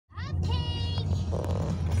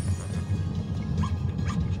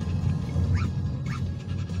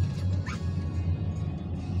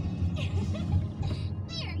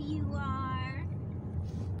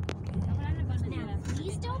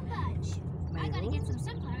I gotta get some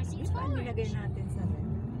sunflower seeds for Paano lunch. ilagay natin sa red?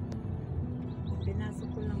 Pinasok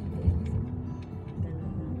ko lang din.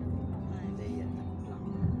 Hindi yan.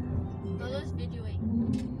 Lolo's videoing.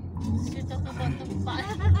 She's talking about the fun.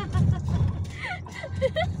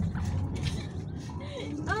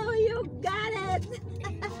 Oh, you got it!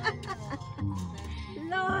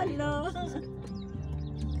 Lolo!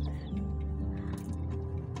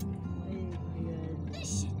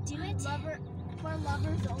 This should do it. For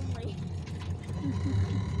lovers only.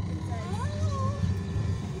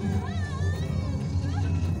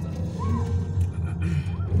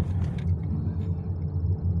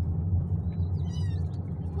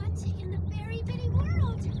 What in the very bitty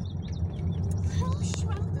world? Who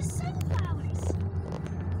shrunk the sunflowers?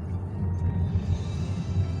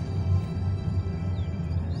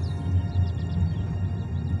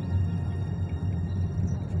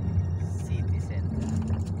 City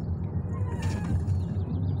Center.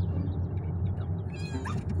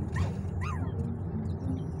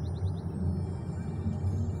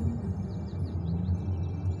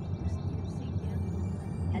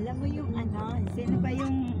 Alam mo yung ano, sino ba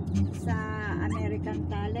yung sa American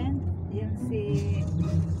Talent? Yung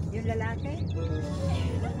yung lalaki?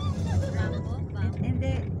 Rambo?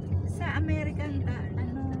 Hindi, sa American,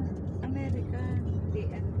 hindi,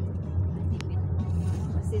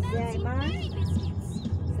 si Simon?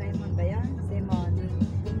 Simon ba yan? Simon.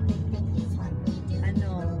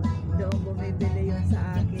 Doon bumibili yun sa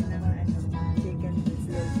akin ng chicken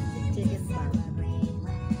pop.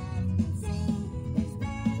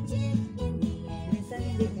 Minsan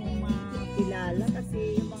hindi ko makilala kasi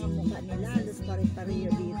yung mga mukha nila halos pare-pareho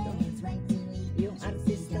dito. Yung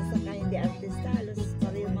artista sa hindi artista halos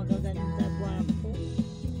pareho magaganda, gwapo.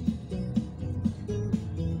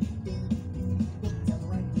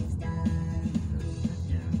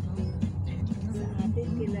 Sa atin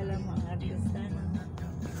kilala mga artista na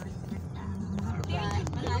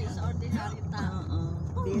Malayos ordinary tao.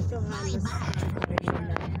 dito halos pareho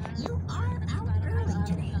lang. You are out early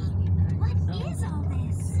today. What is all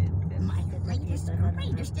this? My latest,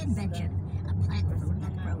 greatest invention. A plant food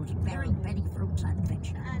that grows very many fruits and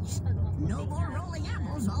vegetables. No more rolling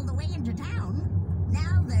apples all the way into town.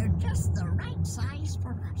 Now they're just the right size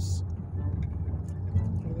for us.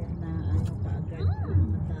 Kaya na kaagad ang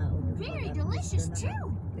mga tao. Very delicious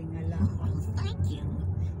too. Tingala. Well, thank you.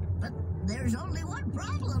 But there's only one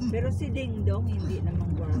problem. Pero si Ding Dong hindi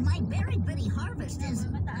naman gwapo. My very bitty harvest is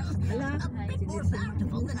Hala, a bit more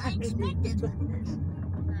bountiful than I expected.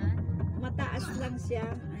 mataas lang siya,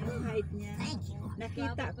 yung height niya. Thank you.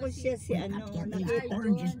 Nakita ko siya si Got to get these nakita ko.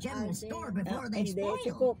 oranges general store before they Hindi, si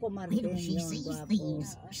spoil. Coco Wait Martin till she yung sees gwapo. these.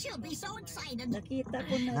 She'll be so excited. Nakita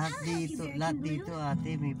ko na Lahat dito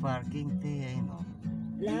ate may parking te, ayun o.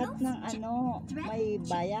 lahat ng may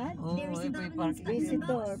bayad. Oo, may parking.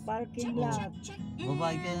 Visitor, parking lot.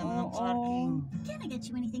 Babayad ka naman ng Oo. parking. Can I get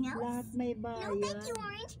you anything Lahat else? may No, thank bayad. you,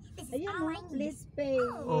 Orange. This is Ayan all I o, need. please pay.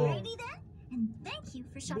 Oh. Alrighty then. And thank you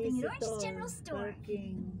for shopping at Orange's General Store.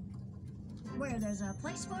 Parking. Where there's a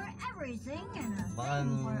place for everything and a Baka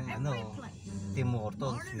thing for every ano, place. Tim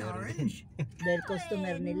Hortons Morning, meron din. Orange. Dahil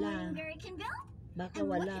customer Good nila. morning, Berryconville. Baka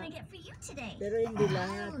And what can wala. I get for you today? Pero hindi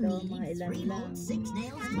lahat I'll o, mga need ilan 3 lang. bolts, 6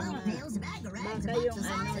 nails, 12 nails, a bag of rags, Baka a box yung of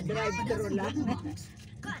socks, and drive-thru half a dozen lang. wooden blocks.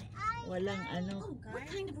 Got it. Walang Oh, what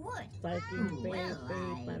kind of wood? parking pay, Well,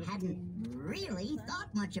 I parking. hadn't really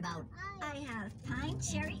thought much about. I have pine,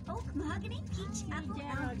 cherry, oak, mahogany, peach, apple,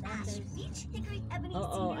 elm, ash, beech, hickory, ebony,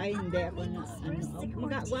 Oo, cedar, ay hindi poplar, ako na maple, spruce, sycamore,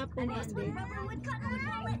 magagwapo teak, nga basswood, din. rubber wood, cottonwood,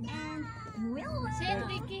 walnut, and willow.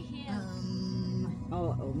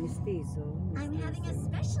 Oo, mistizo. I'm having a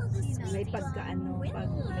special this week. May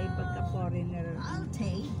may pagka-foreigner I'll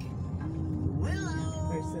take ang willow.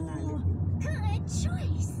 personality. Good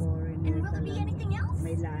choice. Foreigner And will there be talaga. anything else?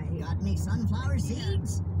 May lahi. Got any sunflower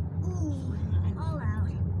seeds? Ooh, all out.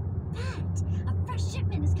 But a fresh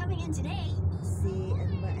shipment is coming in today. Si,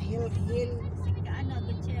 ano ba, Hill.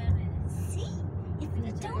 See? If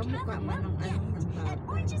you don't have Kamukha a man ng look yet, ng at tao.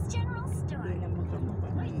 Orange's General Hindi Store. naman kamukha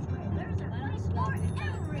ni. There's a place for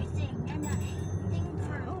everything and a thing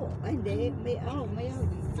for Hindi. May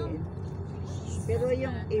din. Pero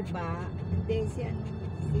yung iba, hindi si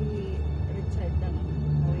Richard lang.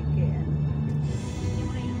 Hindi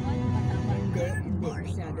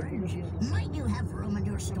Morning, masyado. Orange. Might you have room in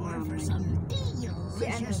your store for some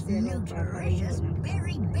delicious, si nutritious,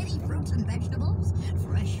 very bitty fruits and vegetables,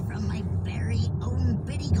 fresh from my very own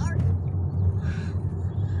bitty garden?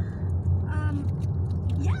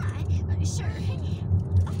 Yeah, sure.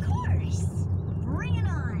 Of course. Bring it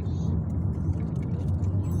on.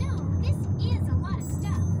 You know, this is a lot of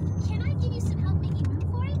stuff. Can I give you some help making room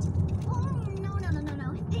for it? Oh,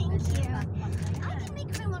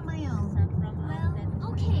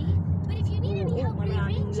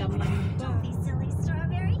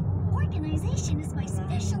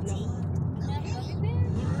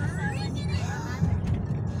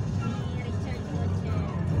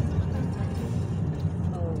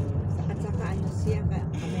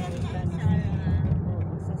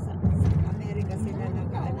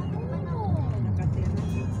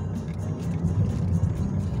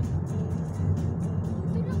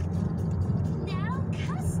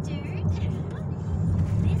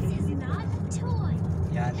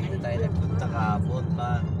 pumunta kahapon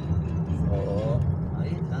pa. Oo.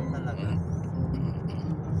 Ayun lang talaga.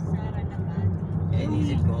 Sara naman. Eh,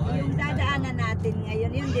 inisip ko, ay. Yung dadaanan natin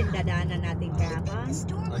ngayon, yun din dadaanan natin kahapon. The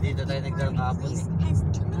storm O, dito tayo nagdaan kahapon eh. has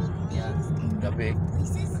too many Yan, Gabi.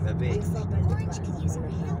 places. gabi. Orange could use our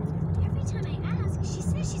help. Every time I ask, she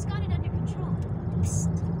says she's got it under control. Psst.